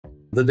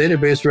The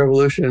database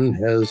revolution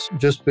has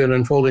just been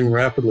unfolding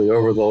rapidly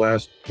over the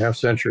last half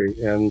century,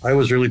 and I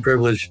was really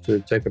privileged to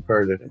take a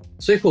part in it.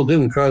 SQL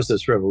didn't cause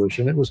this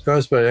revolution. It was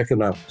caused by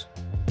economics.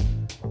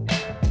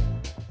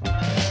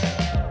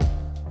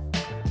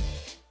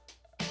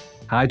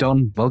 Hi,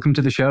 Don. Welcome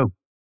to the show.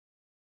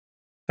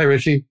 Hi,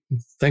 Richie.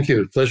 Thank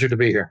you. Pleasure to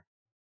be here.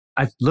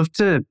 I'd love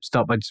to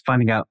start by just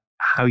finding out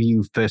how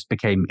you first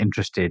became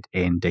interested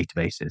in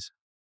databases.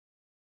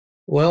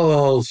 Well,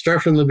 I'll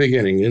start from the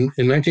beginning. In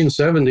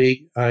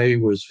 1970, I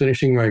was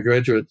finishing my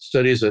graduate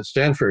studies at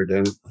Stanford,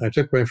 and I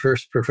took my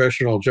first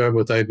professional job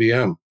with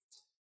IBM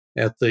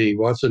at the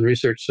Watson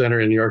Research Center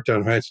in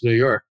Yorktown Heights, New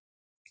York.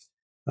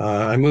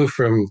 I moved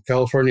from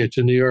California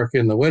to New York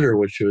in the winter,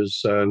 which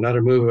was not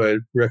a move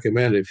I'd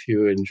recommend if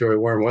you enjoy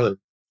warm weather.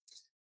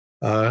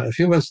 A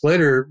few months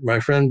later,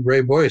 my friend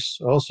Ray Boyce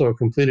also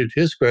completed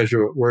his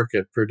graduate work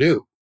at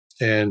Purdue,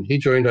 and he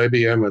joined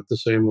IBM at the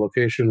same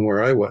location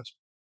where I was.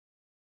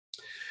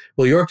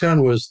 Well,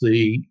 Yorktown was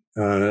the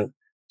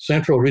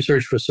central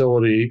research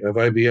facility of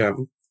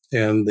IBM,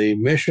 and the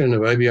mission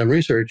of IBM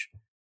Research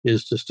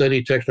is to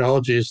study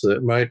technologies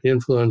that might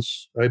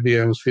influence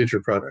IBM's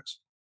future products.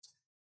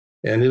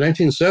 And in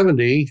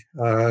 1970,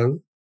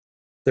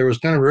 there was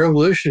kind of a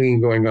revolution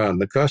going on.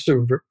 The cost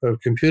of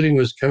computing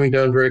was coming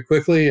down very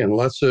quickly, and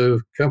lots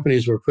of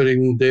companies were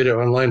putting data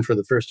online for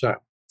the first time.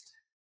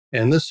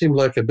 And this seemed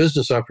like a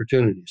business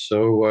opportunity.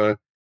 So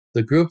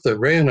the group that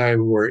Ray and I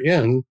were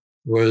in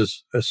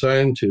was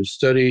assigned to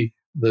study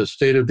the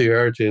state of the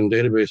art in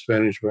database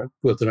management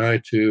with an eye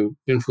to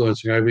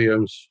influencing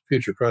IBM's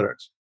future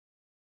products.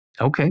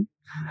 Okay.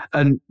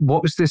 And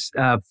what was this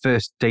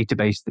first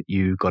database that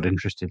you got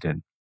interested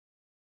in?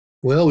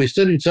 Well, we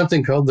studied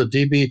something called the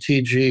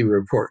DBTG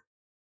report.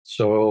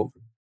 So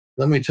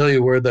let me tell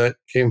you where that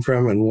came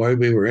from and why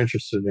we were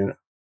interested in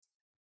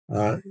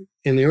it.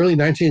 In the early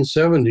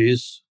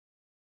 1970s,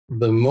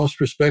 the most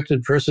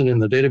respected person in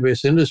the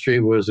database industry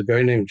was a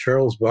guy named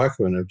Charles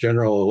Bachman of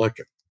General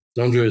Electric,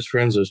 known to his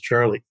friends as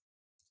Charlie.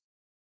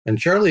 And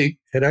Charlie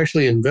had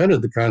actually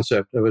invented the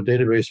concept of a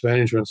database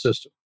management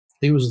system.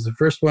 He was the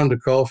first one to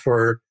call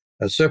for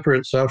a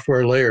separate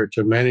software layer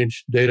to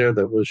manage data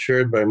that was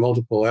shared by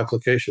multiple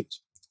applications.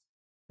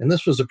 And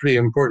this was a pretty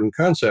important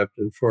concept.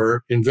 And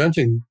for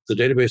inventing the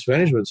database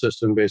management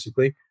system,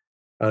 basically,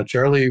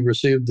 Charlie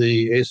received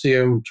the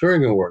ACM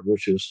Turing Award,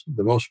 which is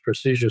the most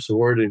prestigious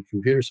award in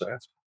computer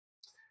science.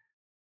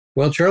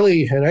 Well,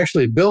 Charlie had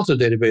actually built a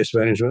database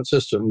management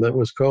system that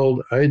was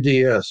called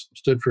IDS,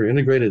 stood for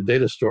Integrated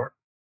Data Store.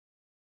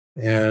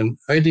 And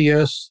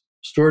IDS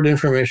stored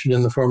information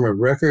in the form of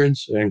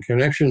records and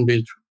connections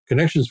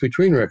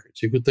between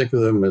records. You could think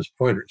of them as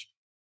pointers.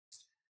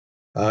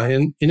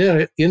 In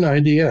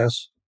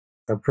IDS,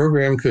 a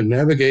program could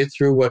navigate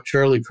through what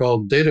Charlie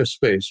called data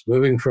space,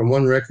 moving from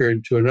one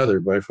record to another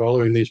by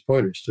following these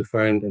pointers to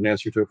find an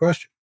answer to a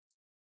question.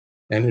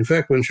 And in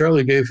fact, when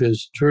Charlie gave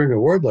his Turing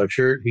Award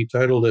lecture, he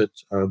titled it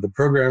The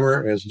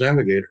Programmer as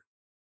Navigator.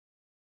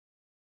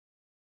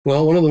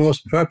 Well, one of the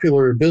most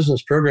popular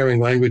business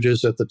programming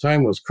languages at the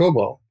time was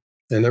COBOL,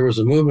 and there was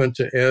a movement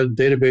to add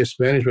database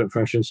management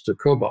functions to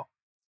COBOL.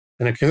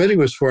 And a committee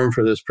was formed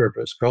for this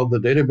purpose called the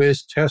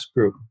Database Task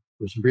Group,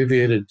 which was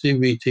abbreviated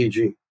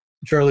DBTG.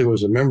 Charlie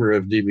was a member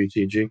of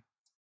DBTG.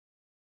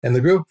 And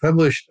the group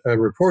published a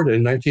report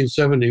in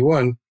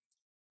 1971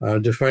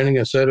 defining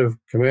a set of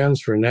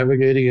commands for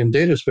navigating in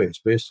data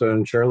space based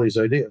on Charlie's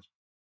ideas.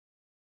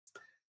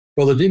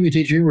 Well, the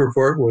DBTG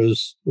report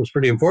was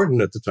pretty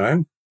important at the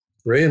time.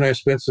 Ray and I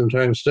spent some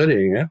time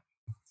studying it.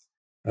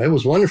 It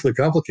was wonderfully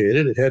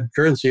complicated. It had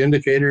currency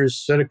indicators,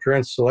 set of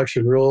current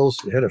selection rules.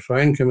 It had a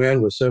find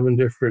command with 7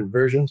 different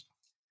versions.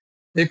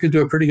 It could do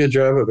a pretty good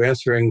job of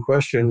answering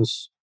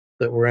questions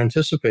that were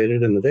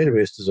anticipated in the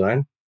database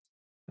design.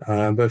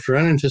 But for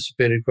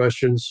unanticipated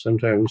questions,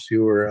 sometimes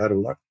you were out of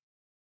luck.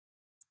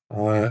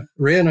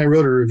 Ray and I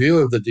wrote a review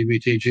of the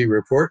DBTG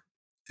report,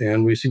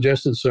 and we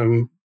suggested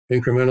some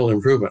incremental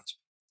improvements.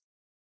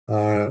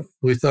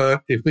 We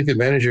thought if we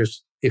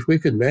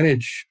could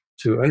manage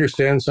to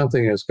understand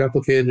something as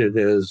complicated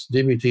as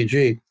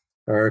DBTG,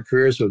 our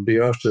careers would be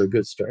off to a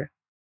good start.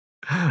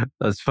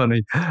 That's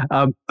funny.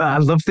 I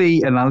love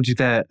the analogy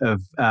there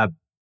of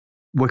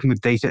working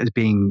with data as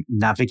being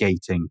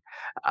navigating.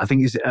 I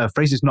think it's a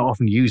phrase that's not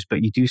often used,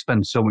 but you do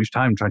spend so much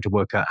time trying to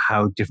work out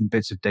how different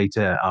bits of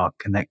data are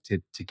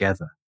connected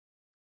together.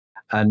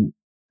 And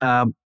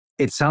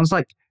it sounds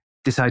like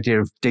this idea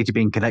of data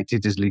being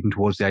connected is leading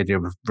towards the idea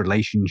of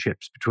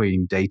relationships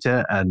between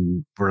data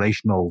and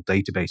relational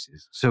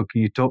databases. So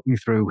can you talk me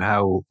through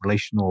how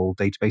relational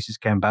databases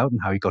came about and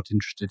how you got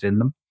interested in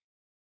them?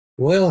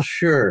 Well,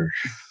 sure.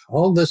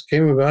 All this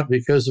came about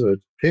because of a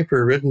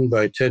paper written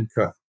by Ted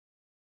Kopp.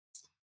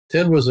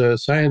 Ted was a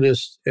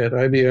scientist at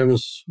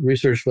IBM's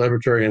research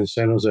laboratory in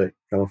San Jose,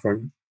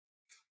 California.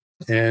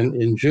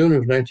 And in June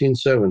of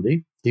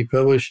 1970, he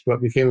published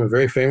what became a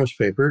very famous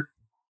paper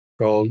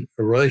called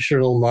A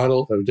Relational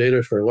Model of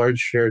Data for Large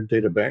Shared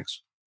Data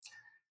Banks.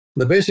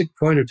 The basic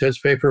point of Ted's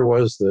paper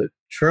was that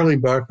Charlie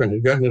Bachman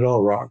had gotten it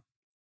all wrong.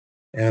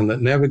 and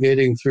that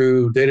navigating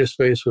through data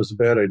space was a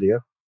bad idea.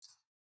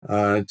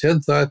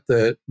 Ted thought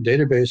that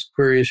database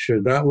queries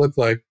should not look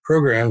like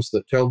programs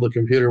that tell the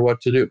computer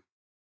what to do.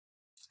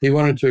 He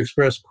wanted to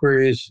express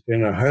queries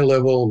in a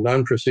high-level,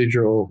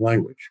 non-procedural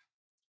language.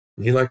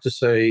 He liked to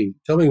say,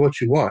 tell me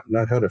what you want,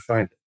 not how to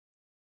find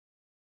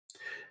it.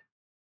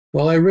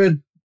 Well, I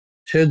read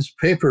Ted's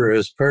paper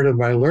as part of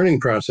my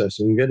learning process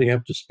in getting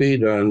up to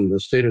speed on the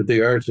state of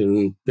the art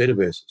in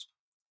databases.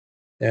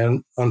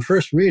 And on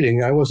first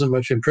reading, I wasn't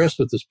much impressed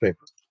with this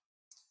paper.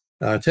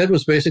 Ted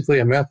was basically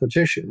a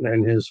mathematician,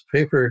 and his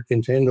paper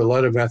contained a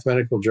lot of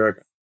mathematical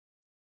jargon.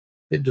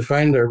 It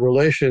defined a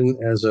relation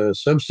as a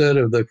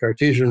subset of the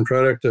Cartesian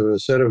product of a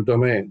set of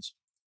domains.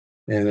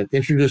 And it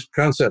introduced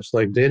concepts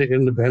like data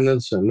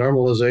independence and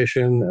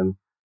normalization and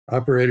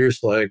operators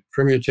like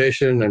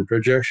permutation and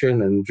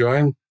projection and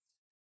join.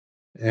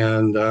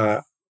 And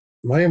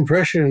my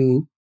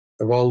impression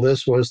of all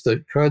this was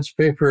that Codd's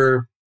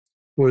paper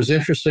was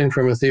interesting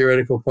from a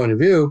theoretical point of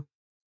view,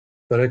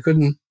 but I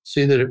couldn't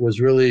see that it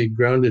was really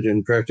grounded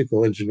in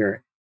practical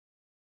engineering.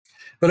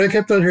 But I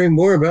kept on hearing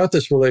more about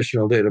this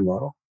relational data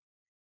model.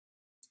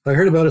 I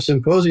heard about a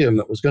symposium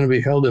that was going to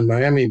be held in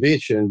Miami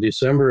Beach in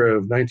December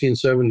of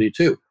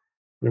 1972, and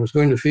it was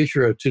going to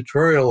feature a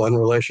tutorial on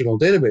relational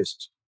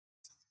databases.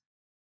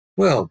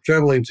 Well,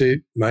 traveling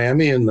to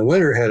Miami in the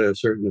winter had a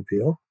certain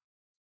appeal,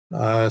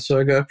 so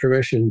I got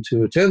permission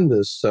to attend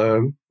this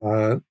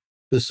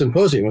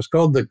symposium. It was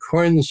called the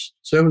COINS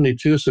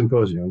 72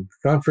 Symposium,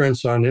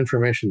 Conference on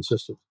Information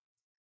Systems.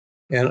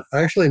 And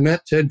I actually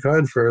met Ted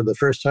Codd for the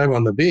first time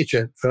on the beach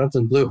at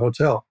Fontainebleau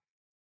Hotel.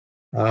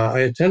 I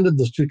attended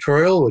this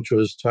tutorial, which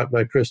was taught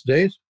by Chris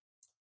Date,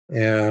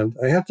 and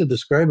I have to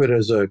describe it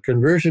as a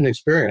conversion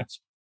experience.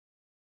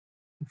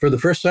 For the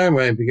first time,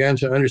 I began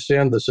to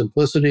understand the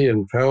simplicity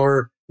and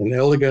power and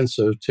elegance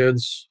of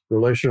Ted's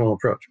relational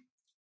approach.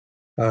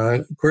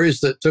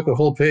 Queries that took a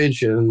whole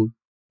page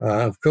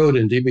of code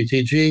in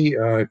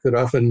DBTG could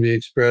often be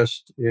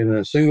expressed in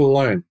a single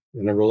line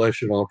in a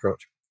relational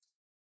approach.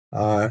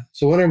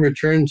 So when I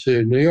returned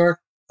to New York,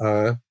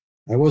 I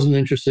wasn't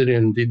interested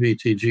in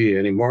DBTG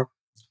anymore.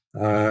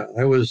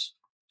 I was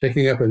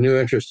taking up a new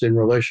interest in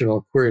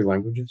relational query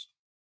languages.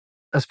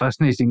 That's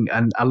fascinating.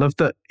 And I love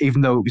that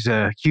even though it was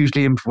a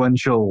hugely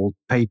influential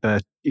paper,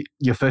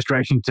 your first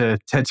reaction to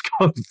Ted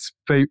Codd's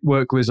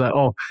work was like,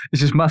 oh,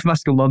 it's just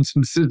mathematical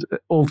nonsense,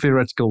 all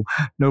theoretical,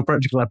 no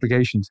practical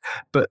applications.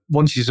 But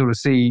once you sort of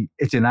see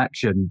it in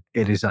action,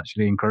 it is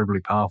actually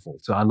incredibly powerful.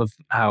 So I love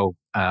how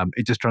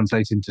it just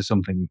translates into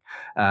something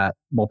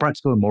more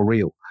practical and more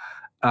real.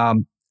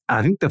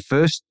 I think the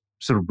first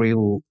sort of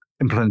real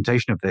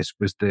implementation of this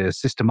was the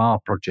System R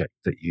project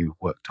that you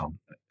worked on.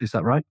 Is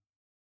that right?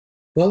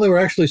 Well, there were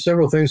actually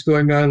several things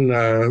going on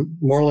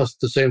more or less at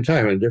the same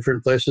time in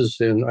different places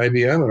in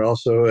IBM and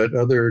also at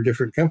other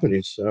different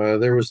companies.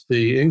 There was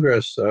the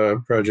Ingress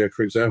project,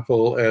 for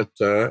example,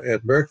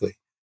 at Berkeley.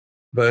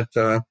 But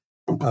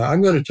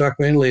I'm going to talk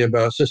mainly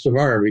about System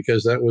R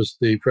because that was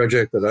the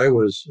project that I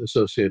was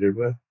associated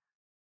with.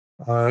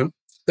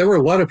 There were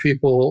a lot of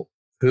people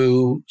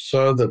who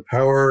saw the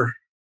power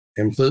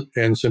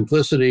and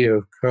simplicity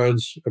of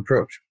Codd's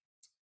approach.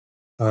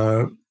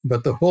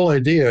 But the whole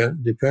idea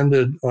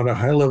depended on a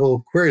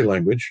high-level query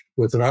language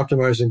with an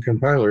optimizing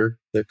compiler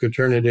that could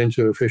turn it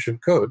into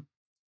efficient code.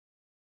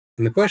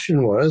 And the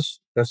question was,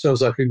 that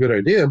sounds like a good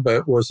idea,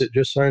 but was it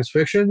just science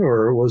fiction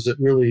or was it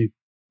really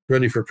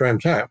ready for prime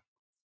time?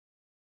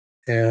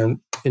 And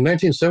in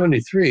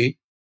 1973,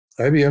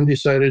 IBM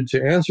decided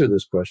to answer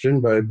this question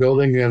by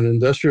building an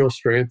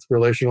industrial-strength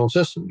relational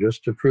system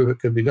just to prove it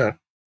could be done.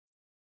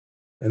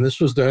 And this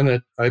was done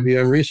at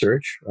IBM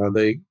Research.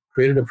 They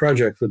created a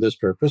project for this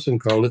purpose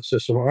and called it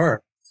System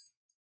R.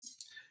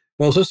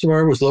 Well, System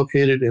R was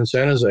located in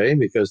San Jose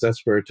because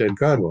that's where Ted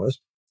Codd was.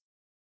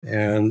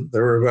 And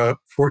there were about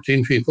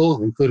 14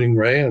 people, including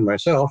Ray and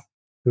myself,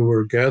 who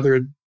were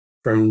gathered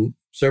from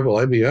several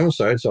IBM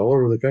sites all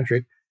over the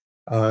country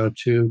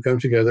to come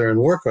together and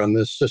work on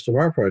this System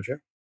R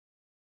project.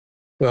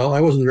 Well,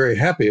 I wasn't very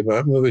happy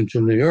about moving to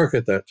New York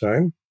at that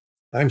time.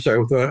 I'm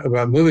sorry,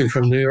 about moving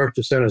from New York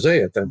to San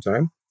Jose at that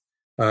time.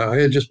 I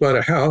had just bought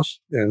a house,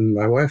 and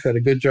my wife had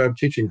a good job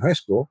teaching high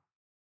school.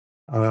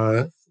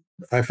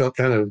 I felt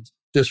kind of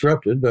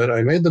disrupted, but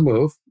I made the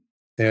move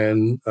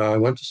and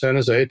went to San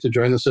Jose to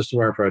join the System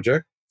R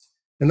project.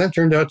 And that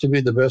turned out to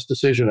be the best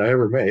decision I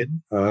ever made.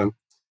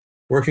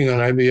 Working on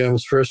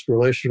IBM's first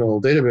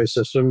relational database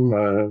system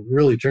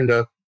really turned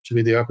out to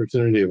be the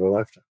opportunity of a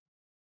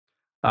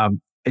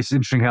lifetime. It's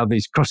interesting how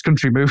these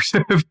cross-country moves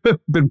have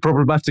been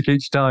problematic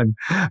each time.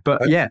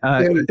 But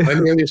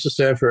IBM used to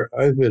stand for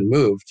I've been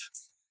moved.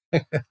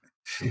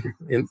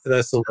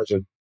 That's the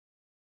legend.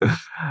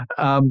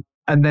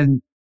 And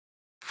then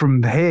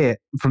from here,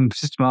 from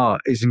System R,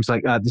 it seems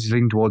like this is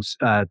leading towards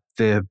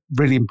the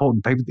really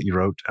important paper that you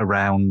wrote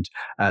around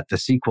the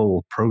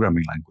SQL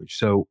programming language.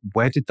 So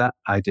where did that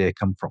idea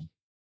come from?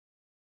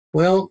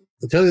 Well,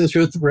 to tell you the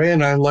truth, Ray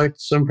and I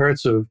liked some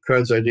parts of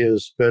Codd's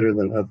ideas better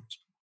than others.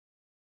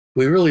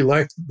 We really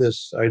liked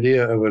this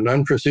idea of a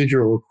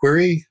non-procedural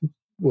query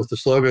with the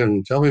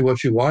slogan, "Tell me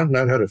what you want,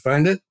 not how to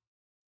find it."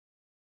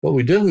 What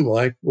we didn't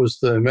like was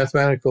the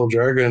mathematical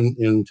jargon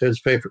in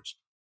Ted's papers.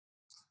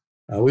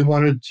 We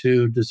wanted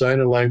to design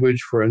a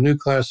language for a new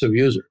class of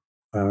user.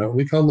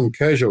 We call them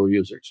casual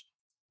users.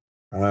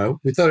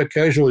 We thought a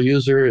casual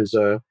user is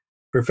a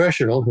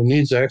professional who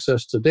needs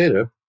access to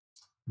data,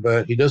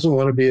 but he doesn't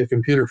want to be a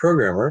computer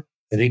programmer,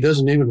 and he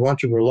doesn't even want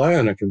to rely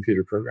on a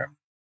computer programmer.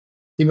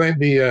 He might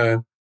be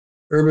a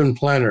urban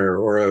planner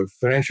or a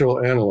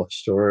financial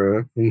analyst or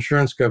an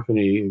insurance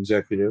company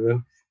executive,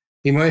 and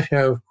he might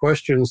have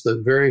questions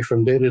that vary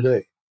from day to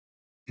day,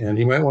 and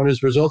he might want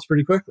his results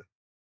pretty quickly.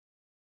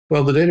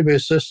 Well, the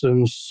database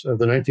systems of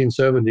the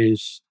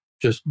 1970s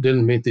just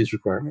didn't meet these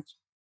requirements.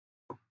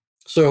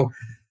 So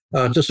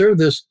to serve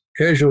this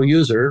casual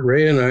user,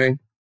 Ray and I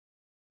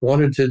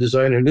wanted to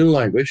design a new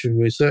language, and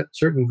we set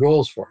certain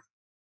goals for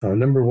it.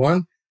 Number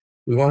one,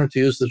 we wanted to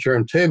use the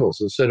term tables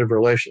instead of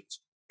relations.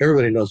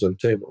 Everybody knows what a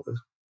table is.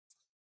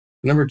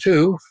 Number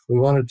two, we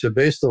wanted to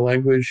base the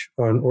language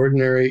on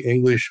ordinary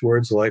English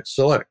words like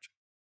select.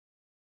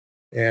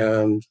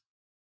 And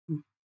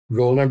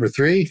goal number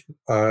three,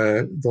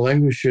 the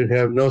language should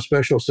have no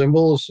special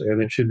symbols,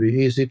 and it should be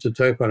easy to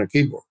type on a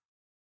keyboard.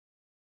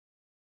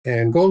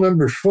 And goal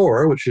number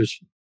four, which is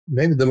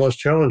maybe the most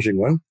challenging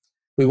one,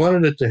 we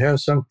wanted it to have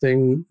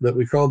something that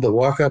we called the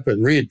walk up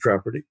and read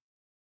property,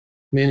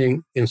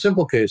 meaning in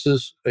simple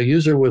cases, a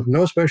user with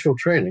no special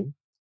training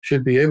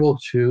should be able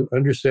to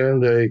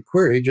understand a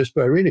query just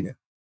by reading it.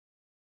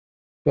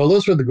 Well,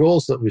 those were the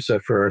goals that we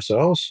set for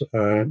ourselves,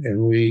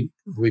 and we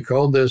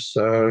called this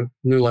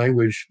new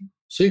language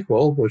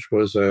SQL, which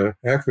was an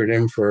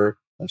acronym for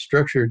a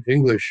Structured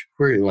English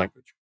Query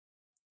Language.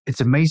 It's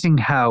amazing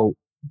how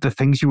the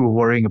things you were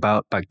worrying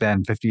about back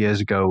then, 50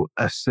 years ago,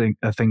 are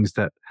things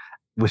that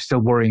we're still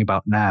worrying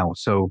about now.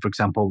 So, for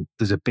example,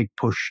 there's a big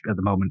push at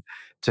the moment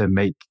to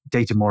make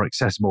data more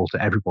accessible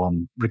to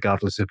everyone,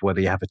 regardless of whether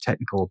you have a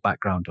technical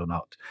background or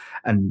not.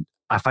 And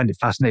I find it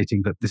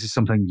fascinating that this is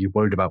something you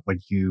worried about when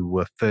you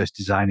were first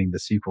designing the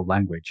SQL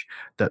language,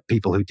 that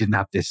people who didn't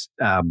have this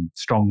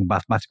strong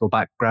mathematical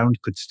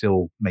background could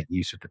still make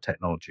use of the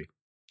technology.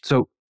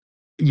 So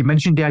you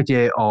mentioned the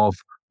idea of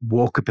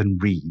walk up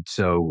and read.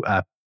 So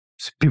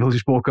people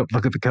just walk up,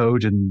 look at the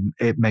code, and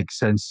it makes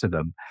sense to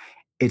them.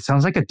 It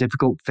sounds like a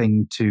difficult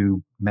thing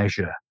to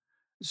measure.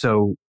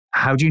 So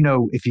how do you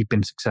know if you've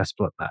been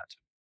successful at that?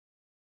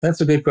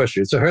 That's a good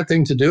question. It's a hard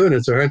thing to do, and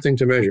it's a hard thing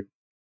to measure.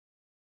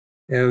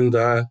 And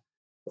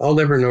I'll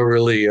never know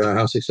really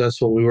how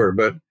successful we were,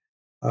 but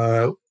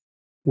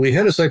we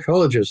had a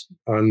psychologist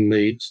on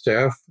the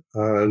staff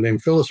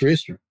named Phyllis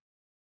Reisner.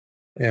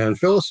 And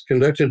Phyllis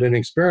conducted an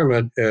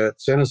experiment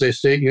at San Jose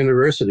State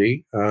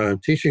University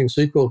teaching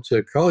SQL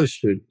to college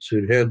students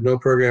who'd had no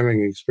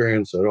programming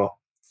experience at all,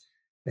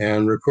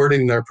 and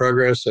recording their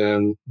progress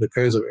and the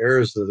kinds of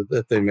errors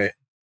that they made.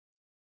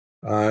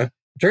 It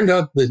turned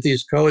out that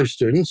these college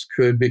students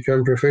could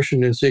become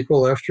proficient in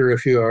SQL after a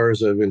few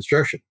hours of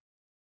instruction.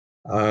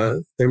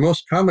 Their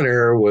most common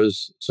error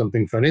was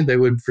something funny. They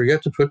would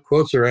forget to put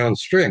quotes around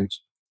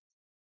strings.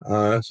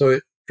 For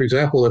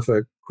example, if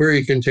a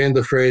query contained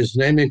the phrase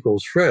name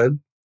equals Fred,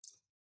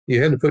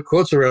 you had to put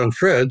quotes around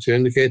Fred to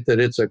indicate that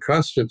it's a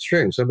constant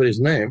string, somebody's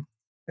name,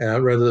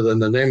 rather than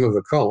the name of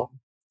a column.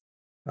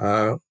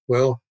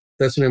 Well,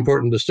 that's an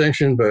important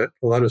distinction, but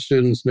a lot of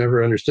students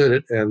never understood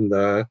it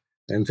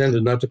and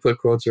tended not to put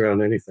quotes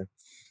around anything.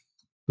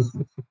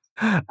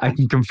 I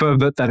can confirm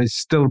that is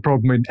still a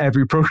problem in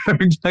every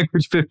programming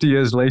language 50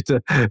 years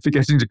later,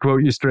 forgetting to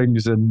quote your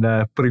strings and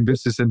putting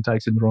bits of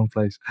syntax in the wrong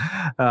place.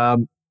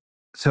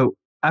 So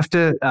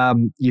after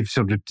you've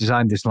sort of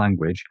designed this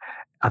language,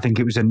 I think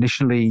it was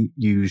initially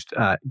used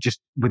just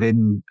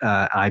within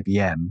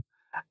IBM.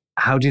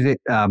 How did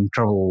it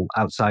travel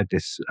outside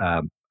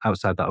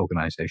outside that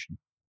organization?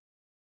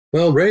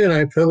 Well, Ray and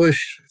I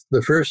published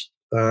the first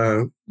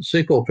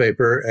SQL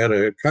paper at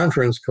a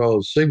conference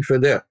called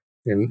SIGFIDET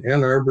in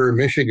Ann Arbor,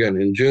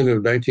 Michigan in June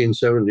of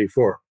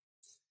 1974.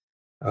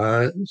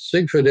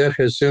 SIGFIDET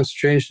has since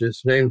changed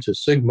its name to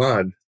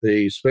SIGMOD,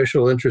 the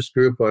Special Interest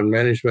Group on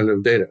Management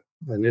of Data,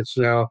 and it's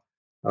now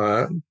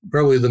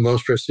probably the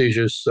most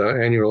prestigious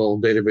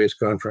annual database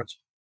conference.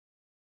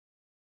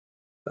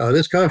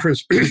 This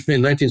conference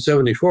in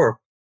 1974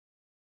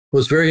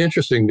 was very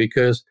interesting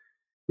because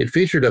it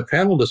featured a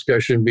panel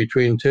discussion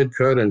between Ted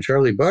Cudd and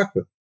Charlie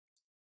Bachman.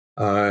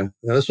 Now,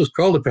 this was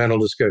called a panel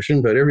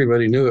discussion, but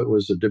everybody knew it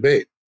was a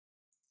debate.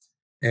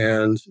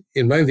 And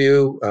in my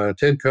view,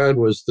 Ted Cudd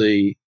was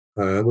the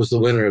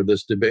winner of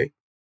this debate.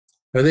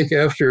 I think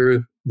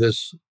after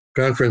this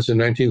conference in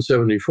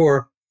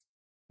 1974,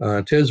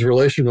 Ted's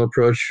relational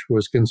approach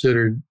was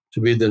considered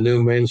to be the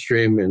new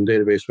mainstream in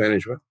database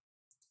management.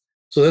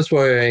 So that's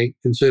why I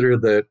consider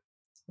that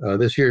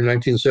this year,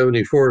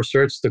 1974,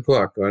 starts the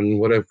clock on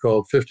what I've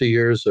called 50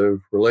 years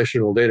of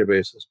relational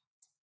databases.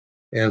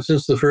 And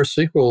since the first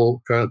SQL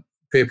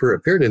paper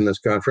appeared in this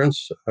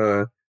conference,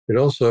 it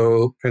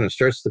also kind of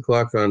starts the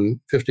clock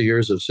on 50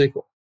 years of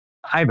SQL.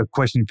 I have a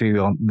question for you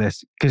on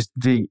this, because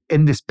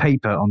in this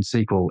paper on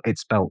SQL,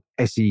 it's spelled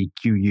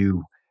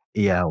SEQUL,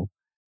 EL,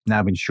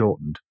 now been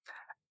shortened.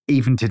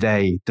 Even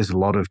today, there's a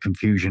lot of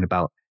confusion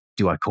about,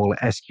 do I call it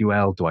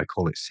SQL? Do I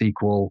call it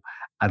SQL?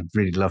 I'd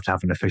really love to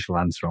have an official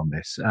answer on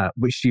this.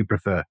 Which do you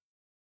prefer?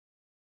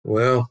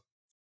 Well,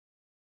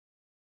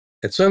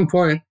 at some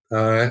point,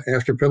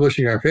 after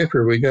publishing our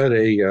paper, we got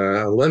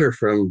a letter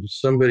from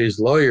somebody's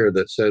lawyer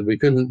that said we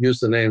couldn't use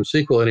the name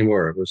SQL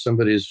anymore. It was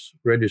somebody's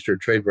registered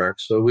trademark.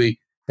 So we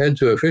had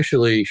to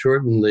officially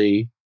shorten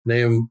the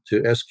name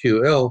to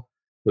SQL,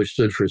 which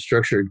stood for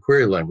Structured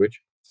Query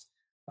Language.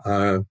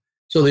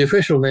 So the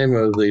official name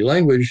of the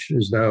language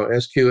is now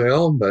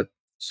SQL, but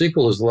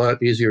SQL is a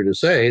lot easier to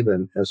say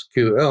than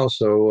SQL.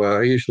 So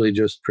I usually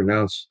just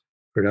pronounce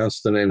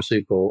the name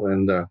SQL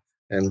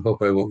and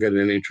hope I won't get in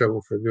any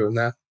trouble for doing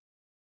that.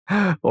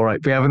 All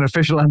right, we have an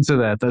official answer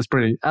there. That's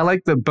brilliant. I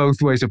like that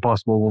both ways are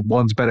possible.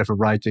 One's better for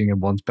writing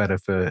and one's better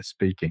for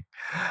speaking.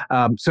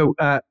 So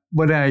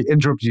when I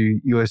interrupted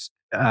you, you were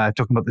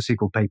talking about the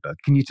SQL paper.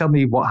 Can you tell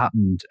me what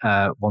happened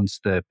once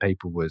the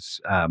paper was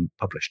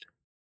published?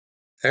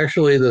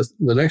 Actually, the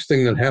next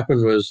thing that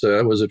happened was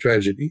a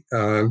tragedy.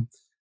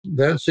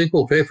 That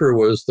SQL paper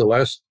was the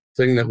last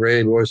thing that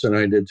Ray Boyce and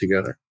I did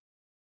together.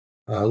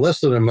 Less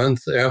than a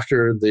month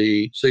after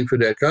the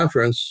SIGFIDET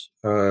conference,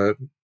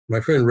 my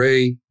friend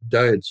Ray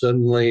died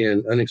suddenly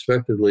and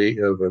unexpectedly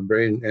of a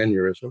brain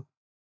aneurysm.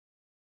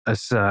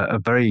 It's a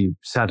very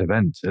sad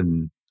event,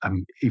 and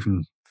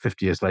even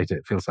 50 years later,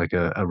 it feels like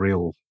a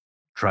real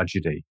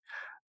tragedy.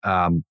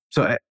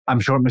 So I'm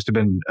sure it must have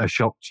been a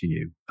shock to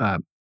you.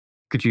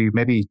 Could you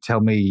maybe tell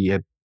me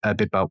a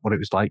bit about what it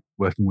was like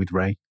working with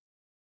Ray?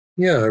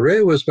 Yeah,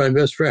 Ray was my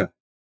best friend.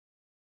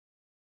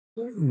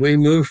 We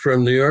moved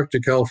from New York to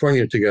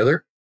California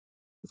together.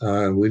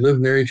 We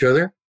lived near each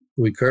other.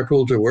 We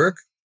carpooled to work.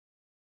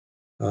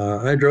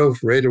 I drove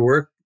Ray to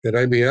work at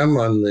IBM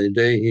on the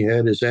day he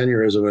had his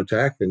aneurysm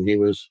attack, and he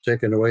was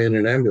taken away in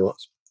an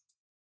ambulance.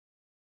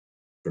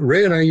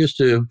 Ray and I used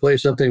to play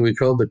something we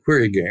called the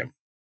query game.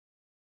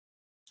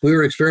 We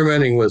were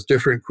experimenting with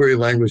different query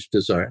language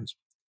designs.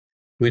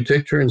 We'd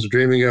take turns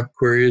dreaming up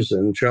queries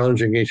and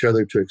challenging each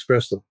other to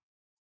express them.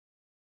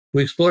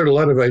 We explored a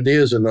lot of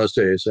ideas in those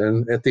days,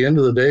 and at the end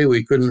of the day,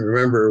 we couldn't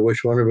remember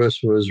which one of us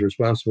was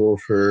responsible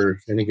for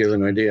any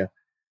given idea.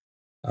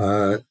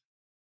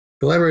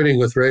 Collaborating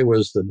with Ray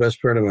was the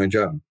best part of my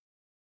job.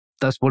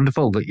 That's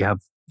wonderful that you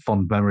have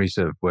fond memories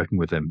of working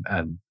with him.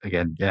 And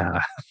again,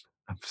 yeah,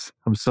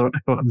 I'm sorry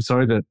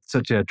that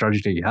such a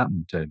tragedy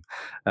happened to him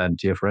and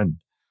to your friend.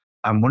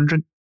 I'm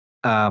wondering,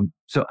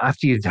 so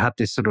after you'd had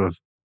this sort of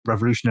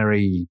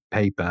revolutionary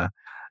paper,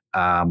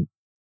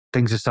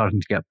 things are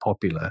starting to get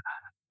popular,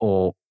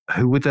 or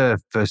who were the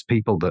first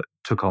people that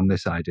took on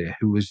this idea?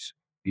 Who was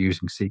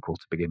using SQL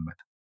to begin with?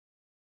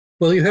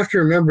 Well, you have to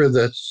remember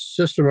that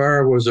System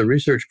R was a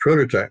research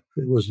prototype.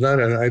 It was not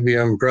an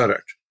IBM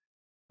product.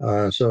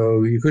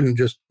 So you couldn't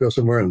just go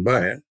somewhere and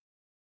buy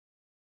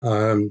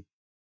it.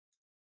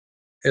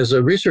 As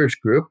a research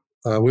group,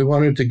 we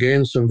wanted to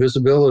gain some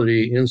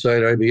visibility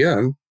inside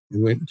IBM.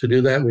 And to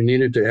do that, we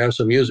needed to have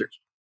some users.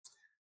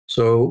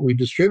 So we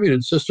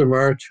distributed System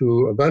R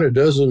to about a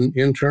dozen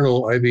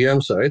internal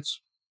IBM sites,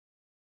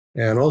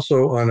 and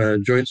also on a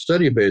joint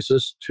study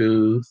basis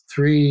to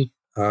 3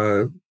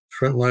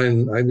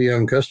 frontline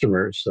IBM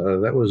customers.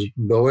 That was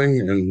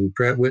Boeing and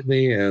Pratt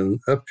Whitney and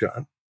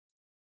Upjohn.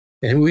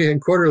 And we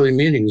had quarterly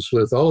meetings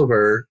with all of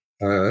our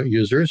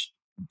users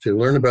to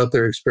learn about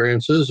their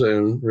experiences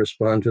and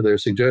respond to their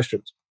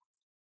suggestions.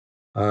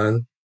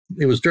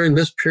 It was during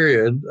this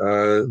period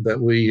that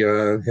we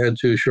had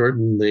to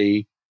shorten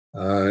the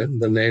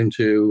name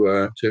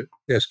to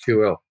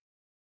SQL.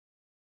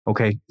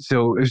 Okay,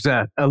 so it was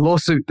a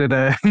lawsuit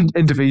that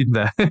intervened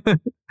there.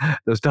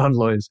 Those darn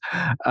lawyers.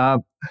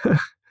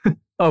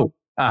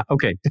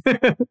 Okay.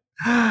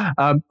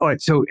 All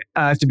right, so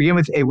to begin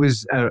with, it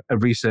was a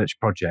research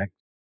project.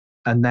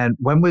 And then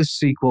when was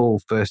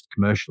SQL first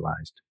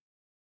commercialized?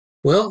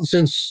 Well,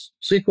 since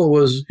SQL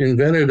was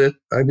invented at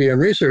IBM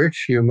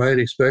Research, you might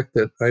expect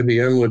that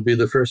IBM would be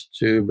the first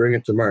to bring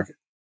it to market.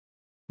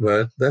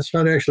 But that's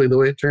not actually the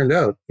way it turned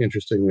out,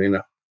 interestingly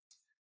enough.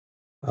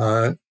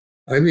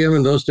 IBM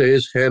in those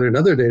days had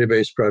another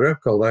database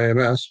product called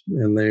IMS,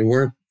 and they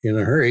weren't in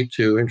a hurry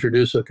to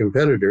introduce a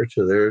competitor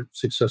to their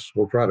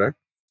successful product.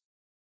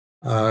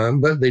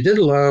 But they did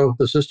allow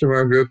the System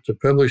R group to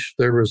publish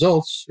their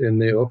results in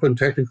the open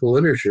technical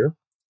literature.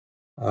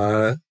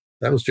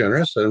 That was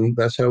generous, and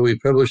that's how we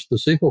published the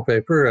SQL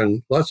paper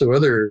and lots of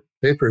other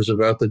papers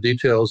about the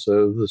details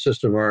of the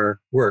System R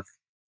work.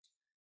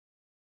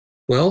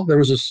 Well, there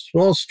was a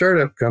small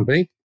startup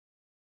company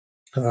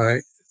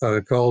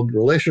called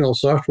Relational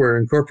Software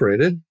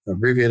Incorporated,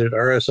 abbreviated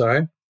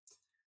RSI,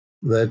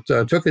 that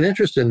took an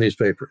interest in these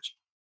papers.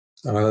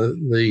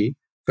 The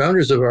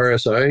founders of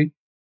RSI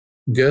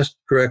guessed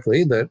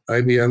correctly that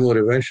IBM would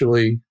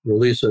eventually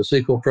release a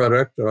SQL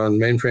product on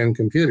mainframe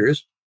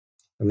computers,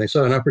 and they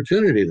saw an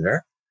opportunity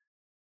there.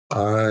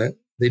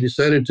 They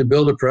decided to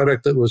build a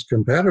product that was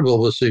compatible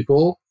with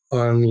SQL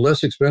on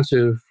less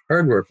expensive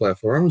hardware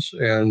platforms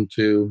and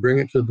to bring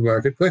it to the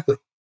market quickly.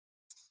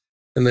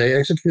 And they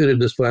executed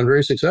this plan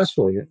very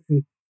successfully.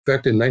 In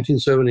fact, in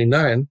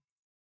 1979,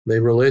 they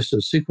released a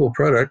SQL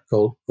product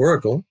called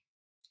Oracle,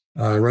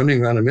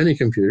 running on a mini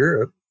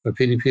computer, a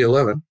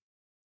PDP-11.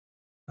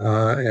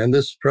 And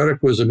this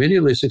product was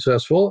immediately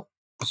successful,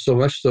 so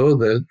much so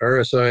that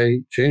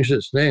RSI changed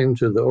its name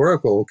to the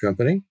Oracle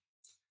Company.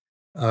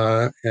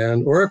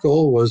 And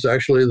Oracle was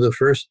actually the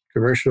first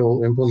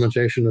commercial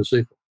implementation of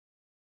SQL.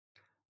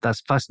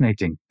 That's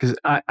fascinating because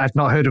I've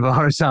not heard of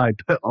RSI,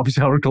 but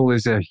obviously Oracle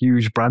is a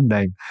huge brand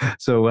name.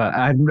 So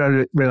I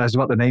hadn't realized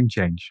about the name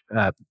change.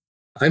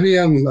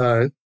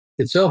 IBM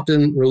itself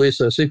didn't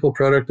release a SQL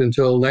product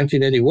until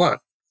 1981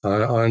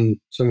 on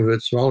some of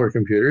its smaller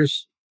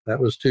computers. That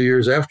was 2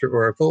 years after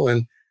Oracle.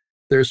 And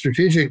their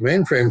strategic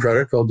mainframe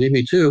product called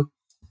DB2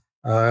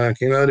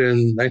 came out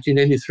in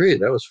 1983.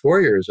 That was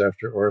 4 years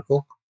after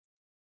Oracle.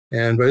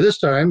 And by this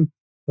time,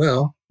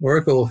 well,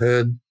 Oracle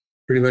had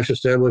pretty much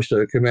established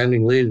a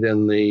commanding lead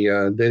in the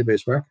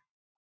database market.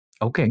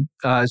 Okay.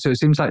 So it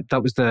seems like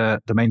that was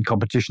the main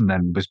competition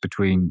then, was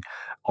between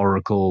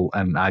Oracle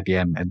and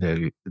IBM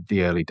in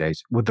the early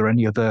days. Were there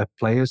any other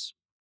players?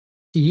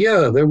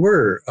 Yeah, there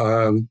were.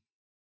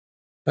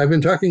 I've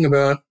been talking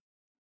about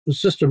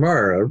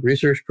SystemR, a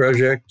research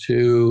project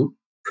to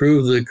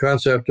prove the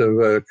concept of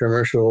a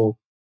commercial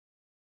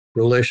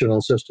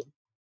relational system.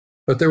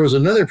 But there was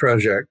another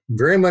project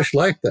very much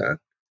like that,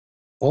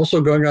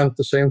 also going on at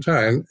the same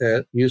time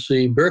at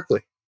UC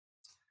Berkeley.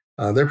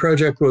 Their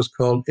project was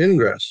called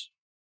Ingress,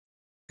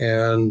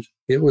 and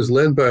it was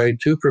led by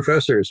two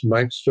professors,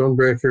 Mike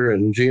Stonebreaker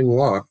and Gene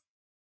Wong.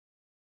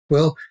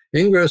 Well,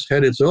 Ingress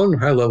had its own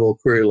high-level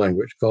query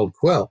language called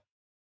Quell.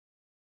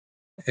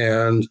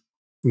 And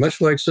much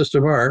like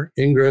SystemR,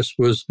 Ingress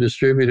was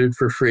distributed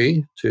for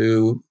free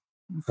to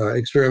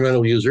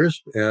experimental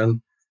users,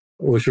 and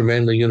which were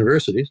mainly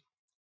universities.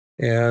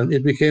 And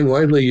it became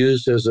widely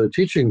used as a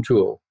teaching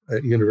tool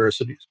at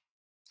universities.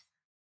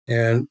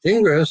 And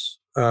Ingress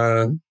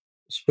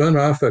spun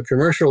off a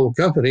commercial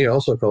company,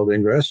 also called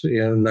Ingress,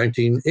 in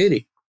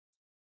 1980.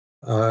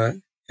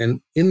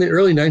 And in the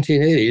early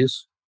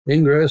 1980s,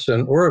 Ingress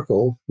and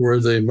Oracle were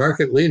the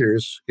market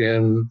leaders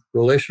in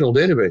relational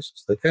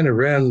databases. They kind of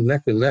ran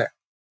neck and neck.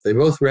 They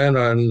both ran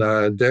on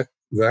DEC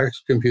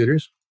VAX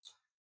computers.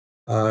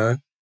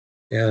 And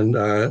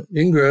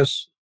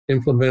Ingress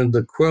implemented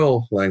the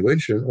Quell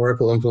language, and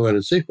Oracle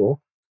implemented SQL.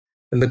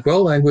 And the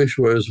Quell language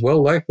was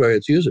well liked by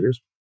its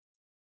users.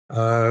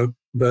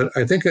 But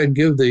I think I'd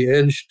give the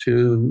edge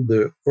to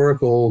the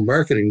Oracle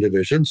marketing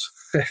divisions.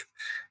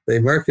 They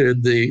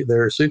marketed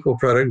their SQL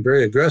product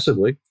very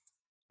aggressively.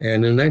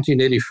 And in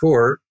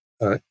 1984,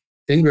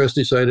 Ingress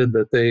decided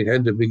that they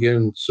had to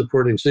begin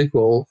supporting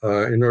SQL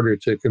in order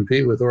to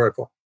compete with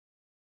Oracle.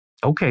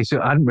 Okay,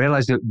 so I hadn't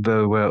realized that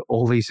there were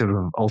all these sort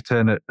of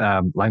alternate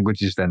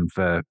languages then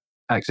for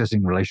accessing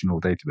relational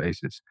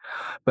databases.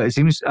 But it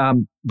seems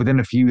within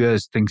a few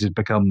years, things had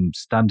become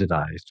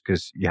standardized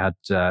because you had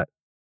the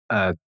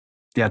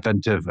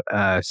advent of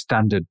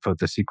standard for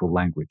the SQL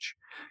language.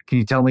 Can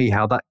you tell me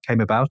how that came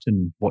about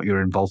and what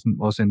your involvement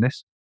was in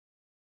this?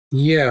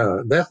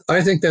 Yeah,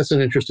 I think that's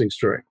an interesting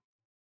story.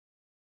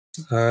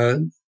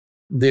 The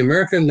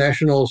American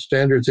National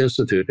Standards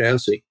Institute,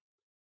 ANSI,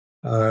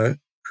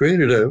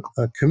 created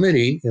a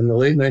committee in the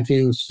late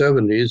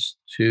 1970s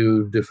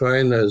to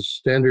define a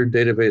standard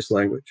database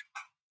language.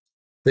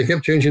 They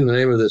kept changing the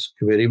name of this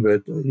committee,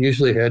 but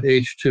usually had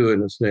H2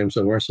 in its name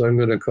somewhere, so I'm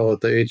going to call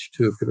it the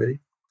H2 committee.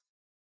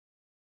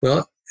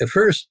 Well, at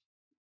first,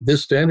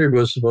 this standard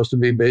was supposed to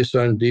be based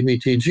on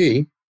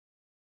DBTG,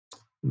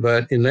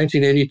 but in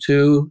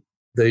 1982,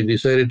 they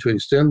decided to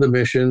extend the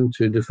mission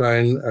to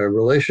define a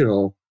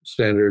relational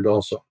standard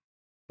also.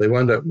 They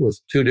wound up with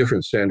two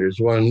different standards,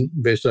 one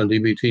based on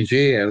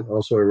DBTG and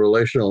also a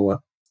relational one.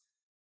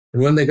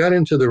 And when they got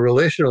into the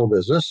relational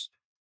business,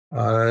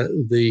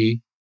 the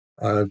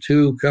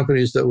two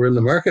companies that were in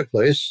the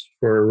marketplace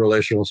for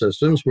relational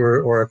systems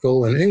were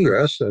Oracle and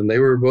Ingress, and they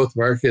were both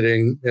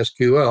marketing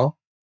SQL.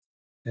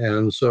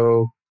 And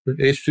so the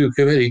H2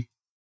 committee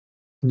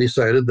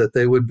decided that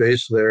they would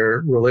base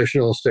their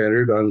relational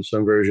standard on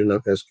some version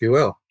of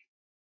SQL.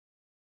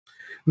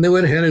 And they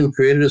went ahead and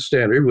created a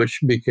standard which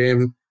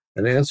became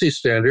an ANSI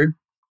standard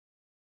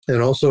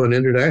and also an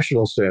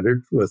international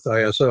standard with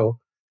ISO.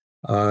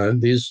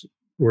 These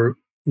were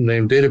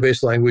named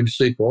Database Language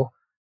SQL,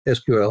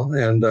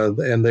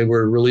 and they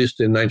were released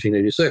in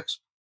 1986.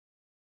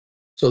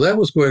 So that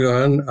was going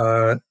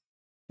on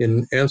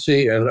in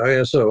ANSI and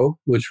ISO,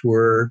 which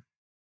were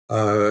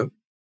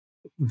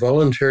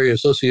voluntary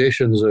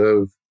associations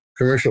of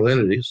commercial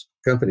entities,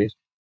 companies.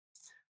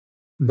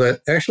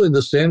 But actually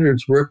the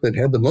standards work that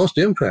had the most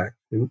impact,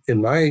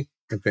 in my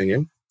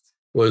opinion,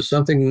 was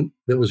something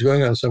that was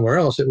going on somewhere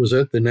else. It was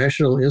at the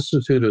National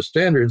Institute of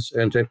Standards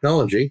and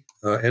Technology,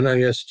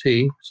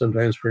 NIST,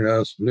 sometimes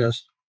pronounced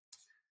NIST.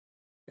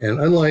 And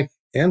unlike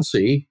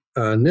ANSI,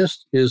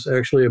 NIST is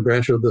actually a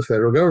branch of the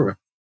federal government.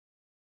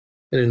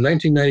 And in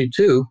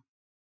 1992,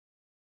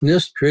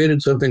 NIST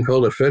created something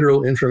called a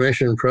Federal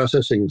Information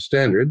Processing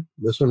Standard.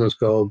 This one was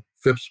called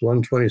FIPS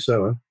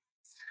 127,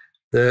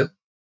 that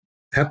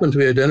happened to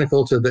be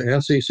identical to the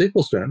ANSI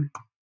SQL standard.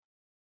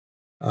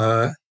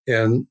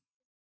 And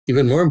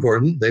even more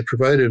important, they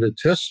provided a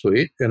test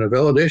suite and a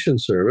validation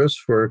service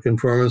for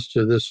conformance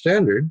to this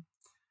standard.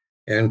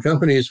 And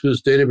companies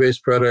whose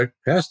database product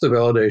passed the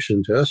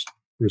validation test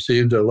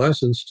received a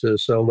license to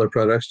sell their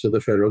products to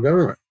the federal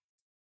government.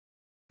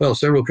 Well,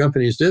 several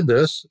companies did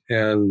this,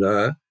 and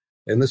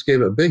this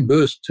gave a big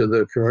boost to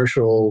the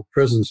commercial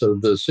presence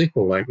of the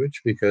SQL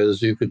language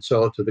because you could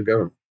sell it to the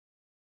government.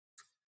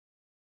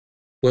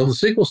 Well, the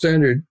SQL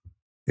standard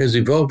has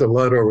evolved a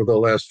lot over the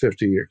last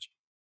 50 years.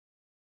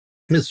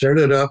 It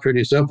started out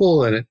pretty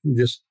simple, and it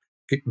just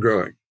kept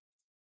growing.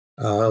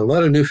 A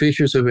lot of new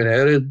features have been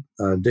added,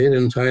 date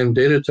and time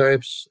data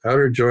types,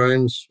 outer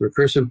joins,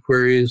 recursive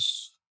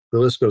queries, the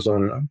list goes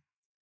on and on.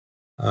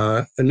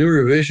 A new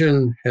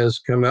revision has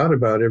come out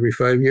about every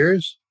 5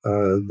 years.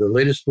 The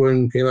latest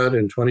one came out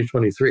in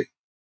 2023.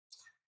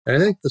 And I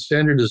think the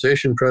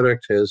standardization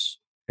product has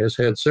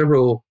had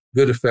several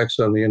good effects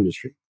on the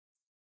industry.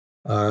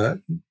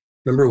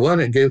 Number one,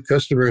 it gave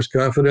customers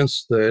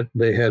confidence that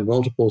they had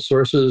multiple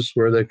sources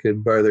where they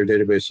could buy their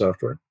database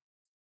software.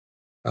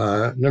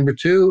 Number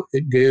two,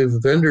 it gave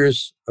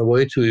vendors a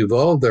way to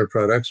evolve their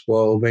products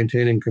while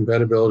maintaining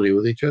compatibility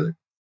with each other.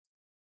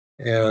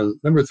 And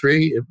number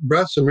three, it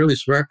brought some really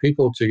smart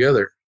people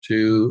together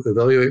to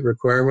evaluate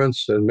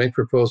requirements and make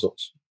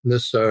proposals.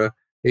 This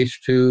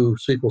H2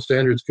 SQL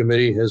Standards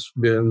Committee has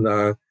been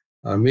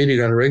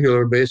meeting on a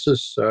regular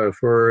basis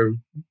for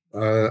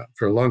a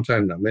long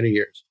time now, many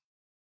years.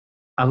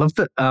 I love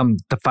that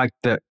the fact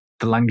that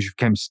the language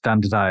became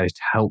standardized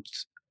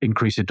helped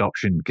increase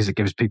adoption because it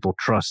gives people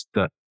trust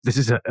that this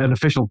is an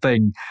official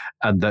thing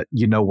and that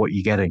you know what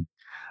you're getting.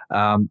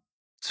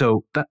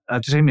 So that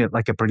just seemed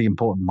like a pretty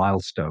important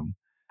milestone.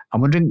 I'm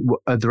wondering,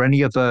 are there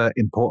any other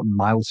important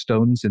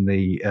milestones in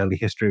the early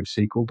history of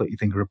SQL that you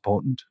think are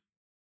important?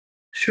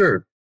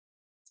 Sure.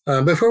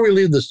 Before we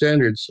leave the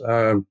standards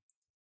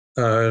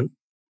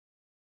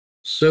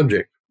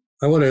subject,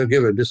 I want to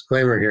give a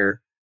disclaimer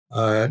here.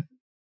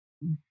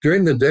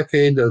 During the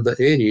decade of the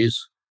 80s,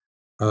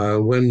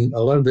 when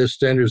a lot of this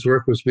standards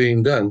work was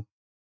being done,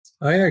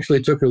 I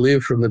actually took a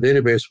leave from the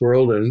database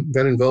world and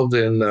got involved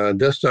in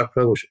desktop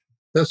publishing.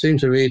 That seemed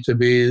to me to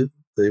be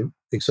the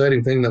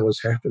exciting thing that was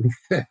happening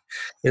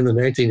in the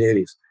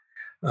 1980s.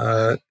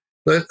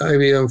 But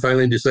IBM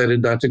finally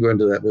decided not to go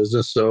into that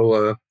business,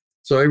 so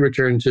I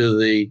returned to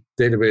the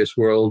database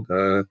world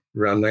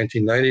around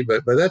 1990.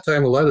 But by that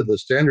time, a lot of the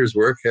standards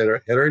work had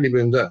already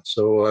been done,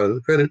 so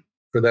the credit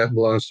for that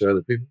belongs to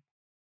other people.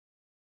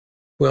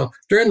 Well,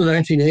 during the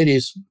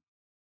 1980s,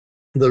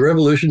 the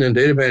revolution in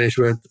data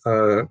management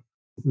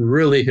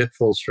really hit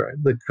full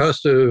stride. The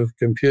cost of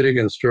computing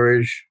and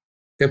storage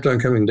kept on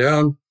coming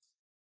down.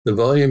 The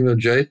volume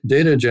of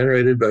data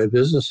generated by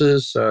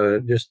businesses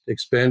just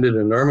expanded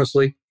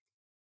enormously.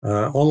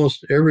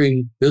 Almost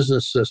every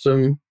business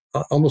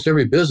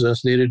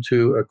needed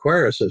to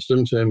acquire a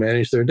system to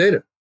manage their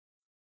data.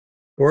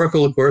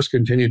 Oracle, of course,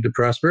 continued to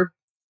prosper,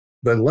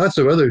 but lots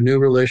of other new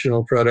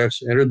relational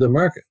products entered the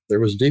market. There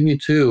was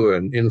DB2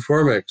 and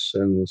Informix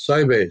and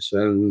Sybase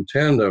and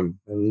Tandem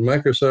and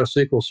Microsoft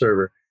SQL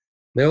Server.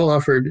 They all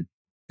offered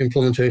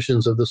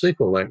implementations of the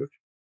SQL language.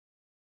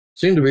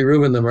 Seemed to be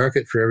room in the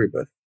market for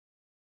everybody.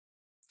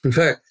 In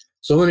fact,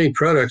 so many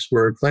products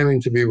were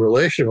claiming to be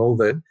relational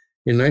that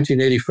in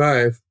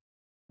 1985,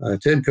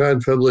 Ted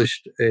Codd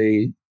published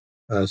a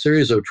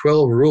series of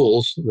 12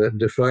 rules that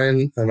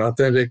define an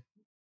authentic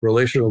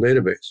relational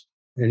database.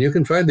 And you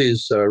can find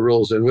these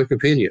rules in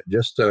Wikipedia.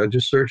 Just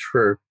search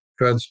for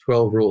Codd's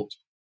 12 rules.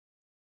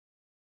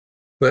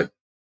 But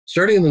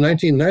starting in the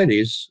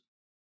 1990s,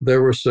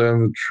 there were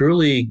some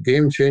truly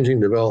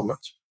game-changing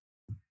developments.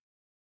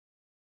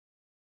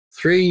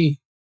 3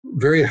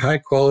 very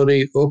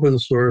high-quality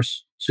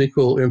open-source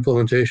SQL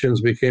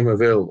implementations became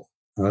available.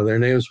 Their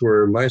names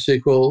were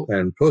MySQL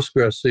and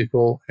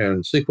PostgreSQL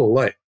and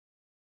SQLite.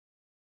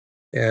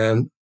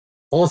 And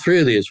all 3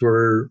 of these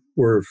were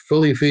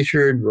fully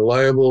featured,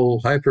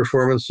 reliable,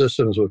 high-performance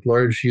systems with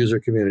large user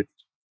communities.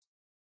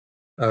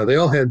 They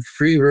all had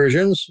free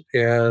versions,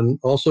 and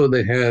also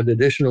they had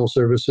additional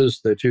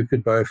services that you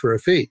could buy for a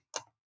fee.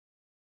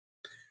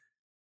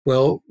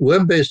 Well,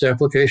 web-based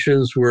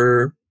applications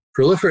were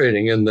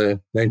proliferating in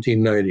the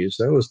 1990s.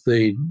 That was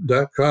the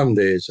 .com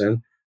days,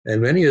 and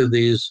many of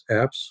these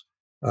apps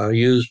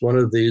used one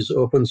of these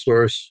open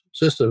source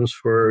systems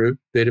for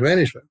data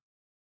management.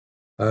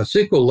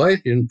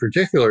 SQLite in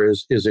particular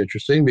is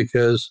interesting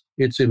because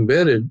it's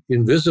embedded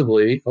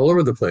invisibly all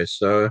over the place.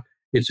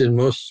 It's in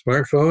most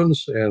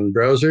smartphones and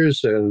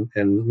browsers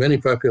and many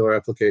popular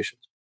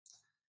applications.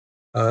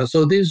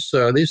 So these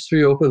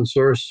 3 open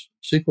source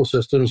SQL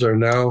systems are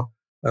now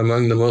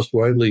among the most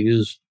widely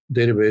used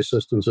database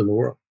systems in the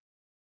world.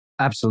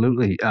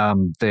 Absolutely.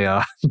 They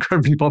are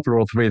incredibly popular,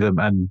 all 3 of them.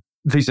 And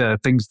these are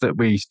things that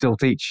we still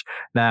teach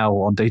now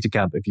on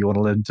DataCamp. If you want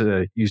to learn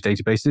to use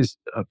databases,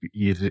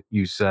 you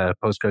use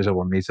Postgres or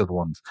one of these other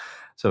ones.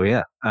 So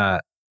yeah,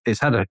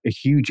 it's had a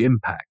huge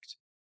impact.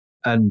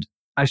 And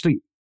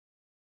actually,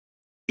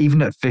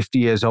 even at 50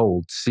 years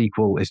old,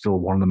 SQL is still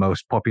one of the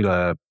most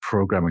popular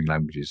programming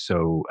languages.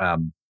 So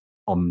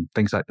on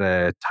things like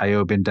the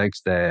TIOB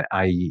index, the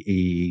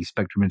IEEE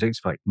spectrum index,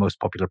 like most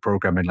popular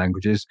programming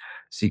languages,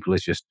 SQL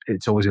is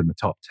it's always in the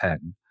top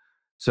 10.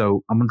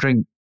 So I'm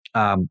wondering,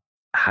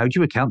 how do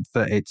you account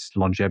for its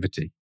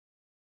longevity?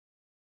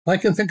 I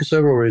can think of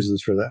several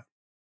reasons for that.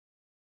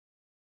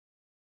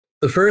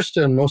 The first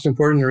and most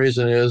important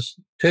reason is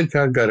Ted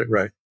Codd got it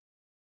right.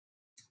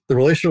 The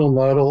relational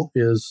model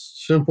is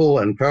simple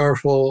and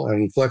powerful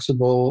and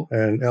flexible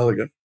and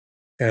elegant.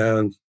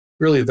 And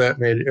really, that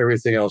made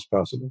everything else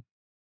possible.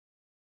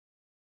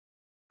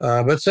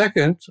 But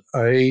second,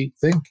 I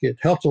think it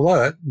helped a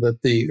lot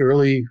that the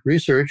early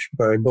research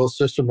by both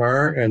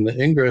SystemR and the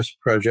Ingress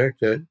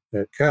project at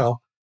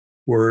Cal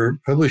were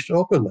published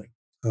openly.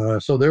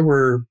 So there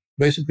were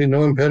basically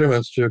no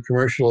impediments to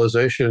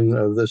commercialization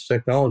of this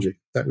technology.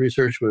 That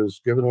research was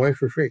given away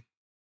for free.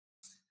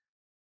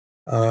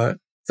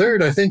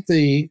 Third, I think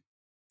the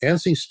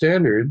ANSI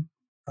standard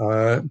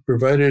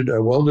provided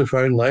a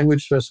well-defined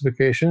language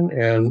specification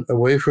and a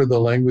way for the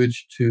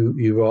language to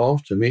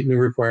evolve to meet new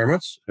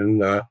requirements.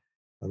 And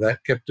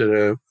that kept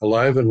it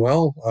alive and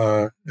well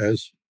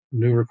as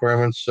new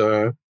requirements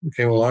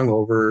came along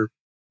over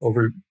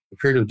a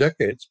period of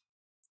decades.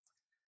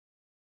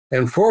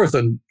 And fourth,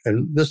 and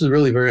this is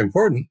really very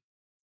important,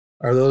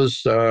 are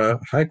those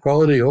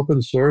high-quality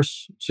open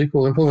source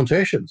SQL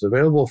implementations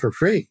available for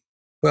free.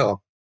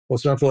 Well,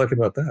 what's not to like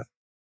about that?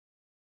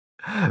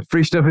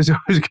 Free stuff is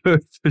always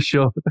good, for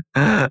sure.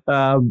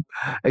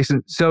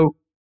 Excellent. So,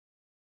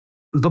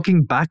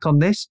 looking back on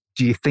this,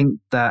 do you think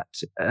that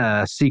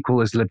SQL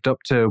has lived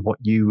up to what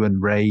you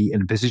and Ray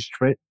envisaged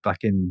for it back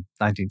in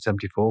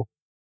 1974?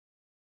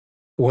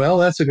 Well,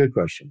 that's a good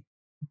question.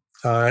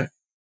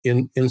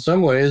 In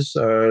some ways,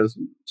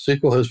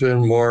 SQL has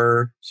been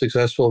more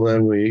successful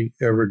than we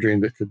ever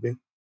dreamed it could be.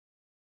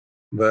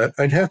 But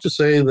I'd have to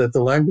say that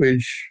the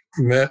language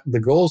met the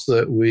goals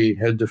that we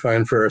had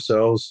defined for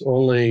ourselves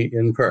only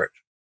in part.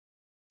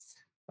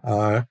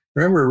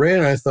 Remember, Ray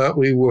and I thought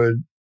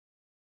that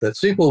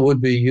SQL would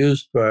be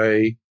used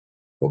by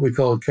what we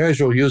called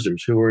casual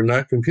users who were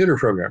not computer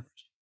programmers.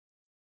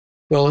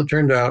 Well, it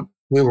turned out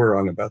we were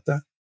wrong about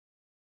that.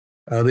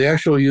 The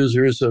actual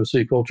users of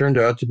SQL turned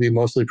out to be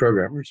mostly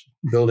programmers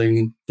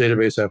building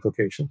database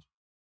applications.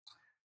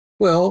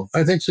 Well,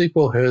 I think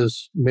SQL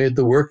has made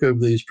the work of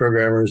these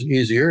programmers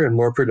easier and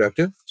more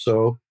productive,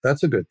 so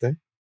that's a good thing.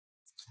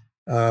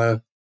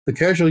 The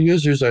casual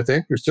users, I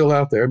think, are still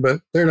out there,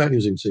 but they're not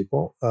using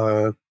SQL.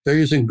 They're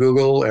using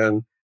Google,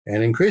 and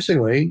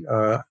increasingly,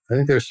 I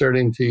think they're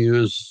starting to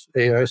use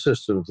AI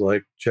systems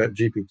like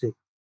ChatGPT.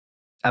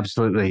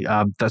 Absolutely.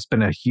 That's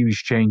been a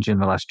huge change in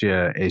the last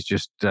year. Is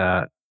just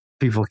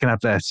people can have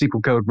their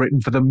SQL code written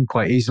for them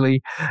quite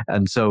easily,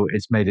 and so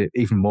it's made it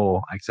even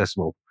more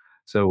accessible.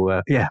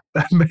 So yeah,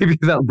 maybe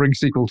that'll bring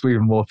SQL to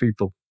even more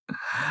people.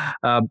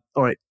 All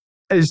right.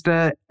 Is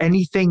there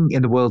anything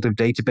in the world of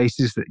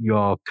databases that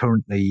you're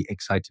currently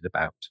excited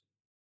about?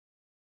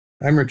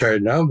 I'm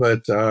retired now,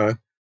 but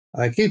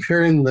I keep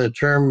hearing the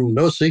term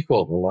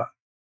NoSQL a lot.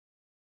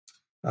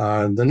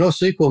 The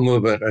NoSQL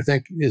movement, I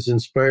think, is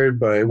inspired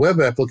by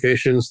web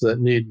applications that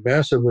need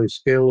massively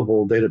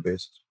scalable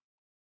databases.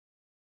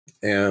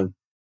 And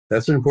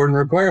that's an important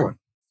requirement.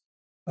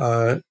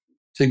 To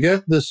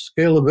get this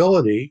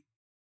scalability,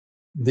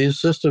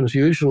 these systems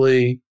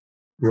usually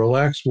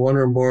relax one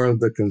or more of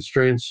the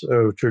constraints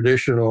of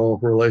traditional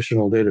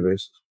relational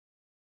databases.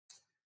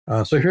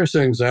 So here's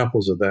some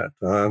examples of that.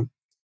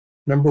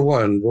 Number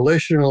one,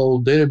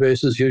 relational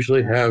databases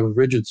usually have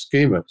rigid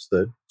schemas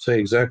that say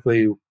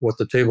exactly what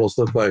the tables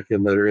look like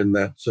and that are in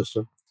that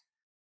system.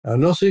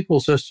 NoSQL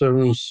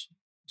systems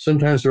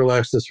sometimes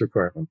relax this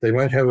requirement. They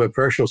might have a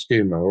partial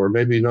schema or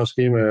maybe no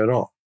schema at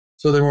all.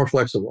 So they're more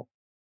flexible.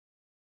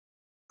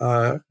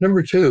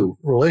 Number two,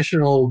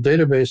 relational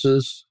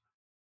databases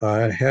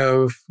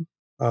they're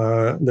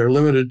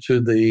limited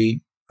to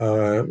the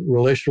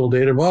relational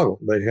data model.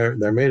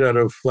 They're made out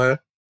of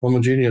flat,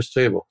 homogeneous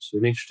tables.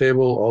 In each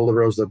table, all the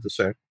rows look the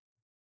same.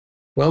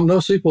 Well,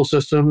 NoSQL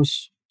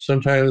systems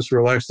sometimes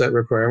relax that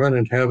requirement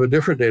and have a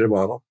different data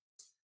model.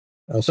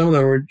 Some of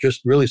them are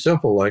just really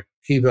simple, like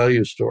key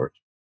value stores.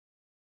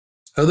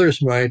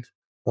 Others might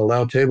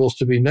allow tables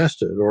to be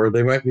nested, or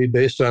they might be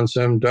based on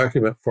some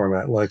document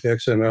format like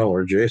XML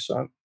or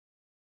JSON.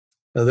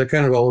 They're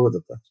kind of all over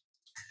the place.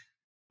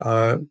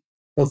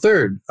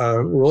 Third,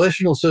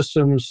 relational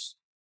systems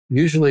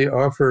usually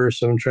offer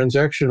some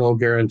transactional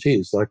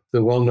guarantees, like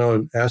the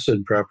well-known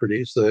ACID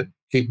properties that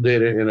keep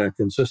data in a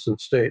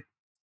consistent state.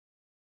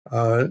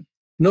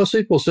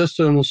 NoSQL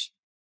systems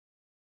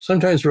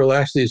sometimes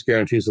relax these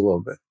guarantees a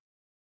little bit.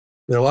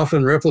 They'll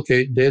often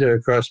replicate data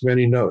across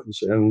many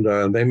nodes,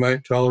 and they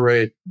might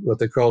tolerate what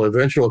they call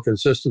eventual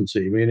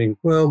consistency, meaning,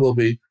 well, we'll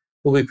be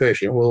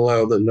patient. We'll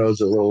allow the nodes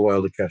a little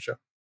while to catch up.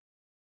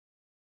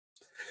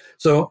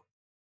 So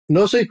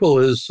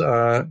NoSQL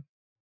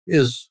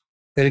is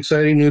an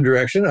exciting new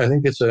direction. I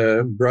think it's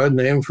a broad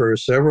name for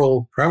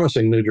several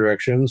promising new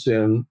directions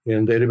in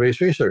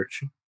database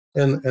research.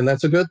 and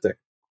that's a good thing.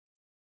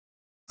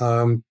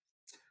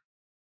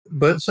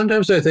 But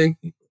sometimes I think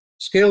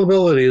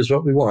scalability is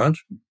what we want,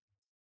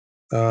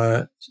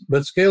 but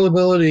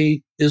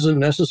scalability isn't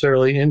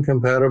necessarily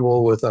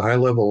incompatible with a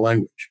high-level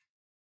language.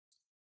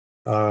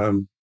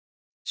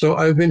 So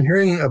I've been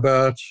hearing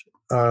about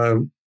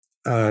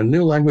a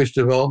new language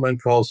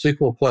development called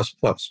SQL++.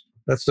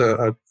 That's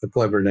a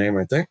clever name,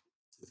 I think.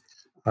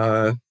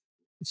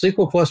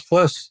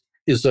 SQL++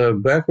 is a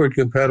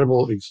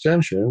backward-compatible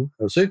extension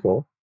of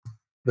SQL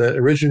that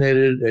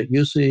originated at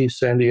UC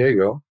San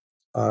Diego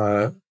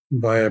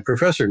by a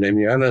professor named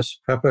Yannis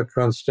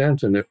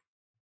Papakonstantinou.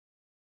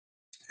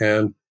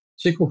 And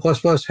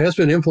SQL++ has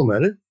been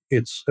implemented.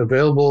 It's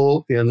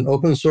available in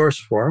open source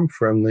form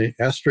from the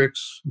Asterix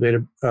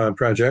data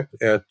project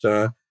at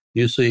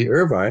UC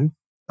Irvine,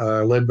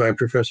 led by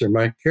Professor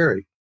Mike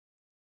Carey.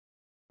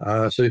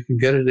 So you can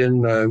get it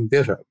in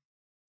GitHub.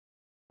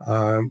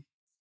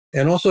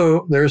 And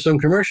also, there are some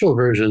commercial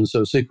versions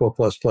of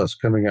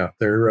SQL++ coming out.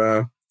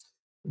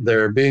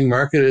 They're being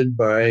marketed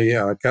by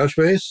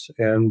Couchbase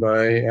and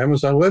by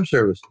Amazon Web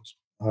Services.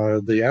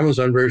 The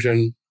Amazon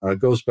version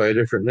goes by a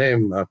different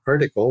name,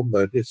 Particle,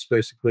 but it's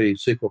basically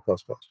SQL++.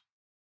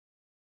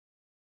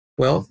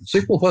 Well,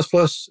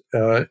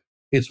 SQL++,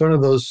 it's one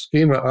of those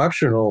schema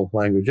optional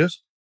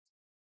languages.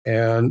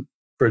 And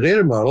for a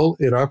data model,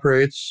 it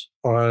operates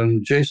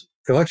on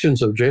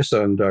collections of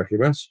JSON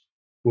documents,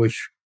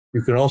 which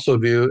you can also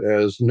view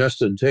as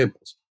nested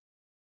tables.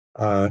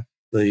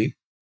 The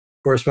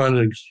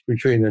correspondence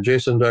between a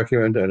JSON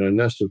document and a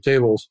nest of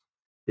tables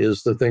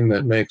is the thing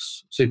that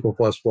makes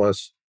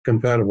SQL++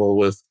 compatible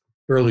with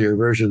earlier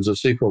versions of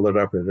SQL that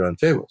operated on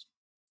tables.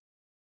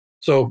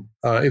 So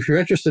if you're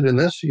interested in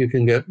this, you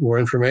can get more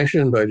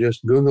information by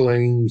just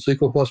Googling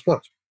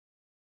SQL++.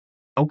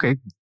 Okay.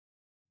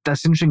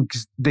 That's interesting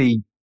because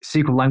the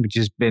SQL language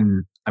has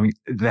been,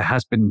 there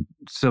have been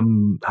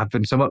some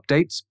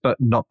updates, but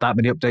not that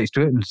many updates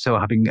to it. And so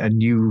having a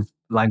new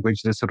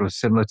language that's sort of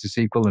similar to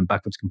SQL and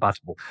backwards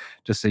compatible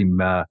just seem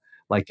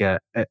like a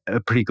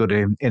pretty good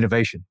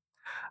innovation.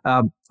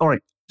 All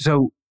right.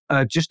 So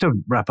just to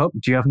wrap up,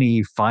 do you have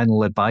any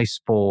final advice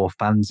for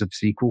fans of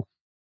SQL?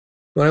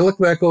 When I look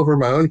back over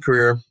my own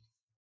career,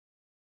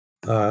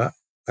 I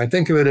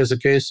think of it as a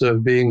case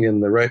of being in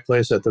the right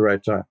place at the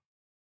right time.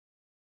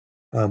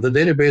 The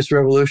database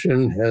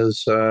revolution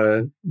has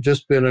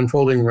just been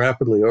unfolding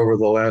rapidly over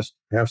the last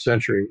half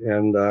century,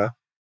 and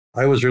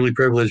I was really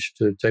privileged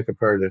to take a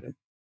part in it.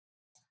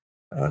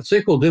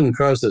 SQL didn't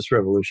cause this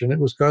revolution. It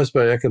was caused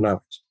by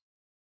economics.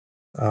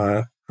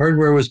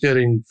 Hardware was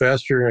getting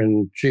faster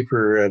and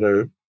cheaper at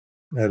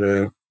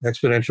an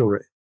exponential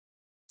rate.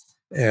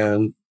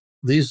 And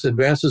these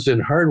advances in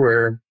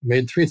hardware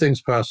made three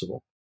things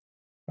possible.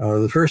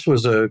 The first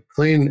was a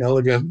clean,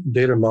 elegant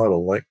data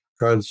model like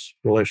Codd's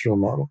relational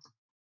model.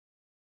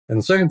 And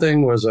the second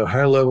thing was a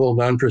high-level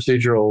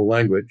non-procedural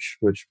language,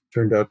 which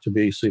turned out to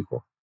be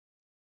SQL.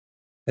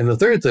 And the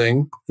third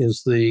thing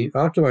is the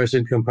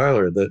optimizing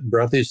compiler that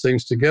brought these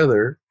things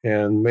together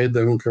and made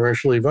them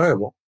commercially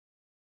viable.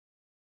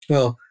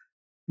 Well,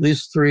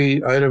 these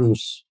three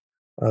items,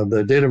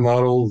 the data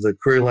model, the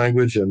query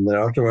language, and the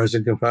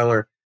optimizing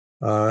compiler,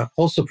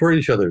 all support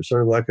each other,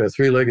 sort of like a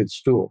three-legged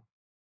stool.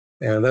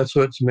 And that's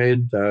what's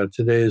made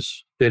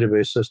today's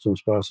database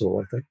systems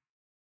possible, I think.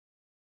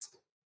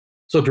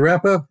 So to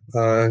wrap up,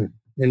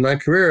 in my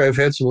career, I've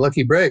had some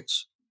lucky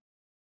breaks.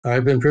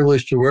 I've been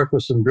privileged to work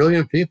with some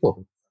brilliant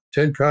people.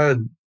 Ted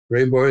Codd,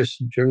 Ray Boyce,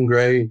 Jim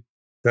Gray,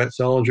 Pat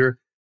Selinger,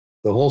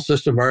 the whole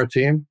System R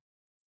team,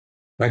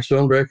 Mike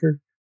Stonebreaker.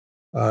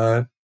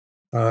 I'm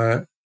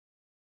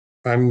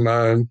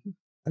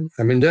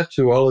in debt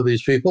to all of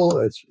these people.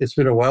 It's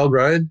been a wild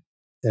ride,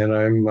 and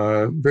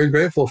I'm very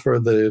grateful for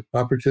the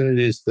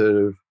opportunities that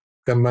have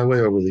come my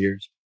way over the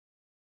years.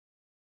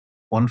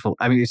 Wonderful.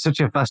 It's such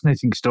a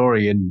fascinating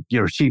story, and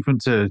your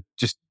achievement to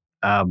just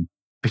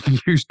being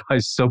used by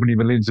so many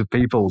millions of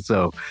people.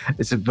 So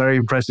it's a very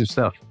impressive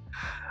stuff.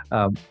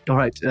 All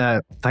right.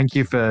 Thank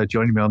you for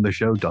joining me on the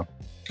show, Don.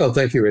 Oh,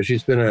 thank you, Rich.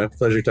 It's been a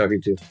pleasure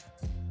talking to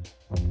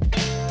you.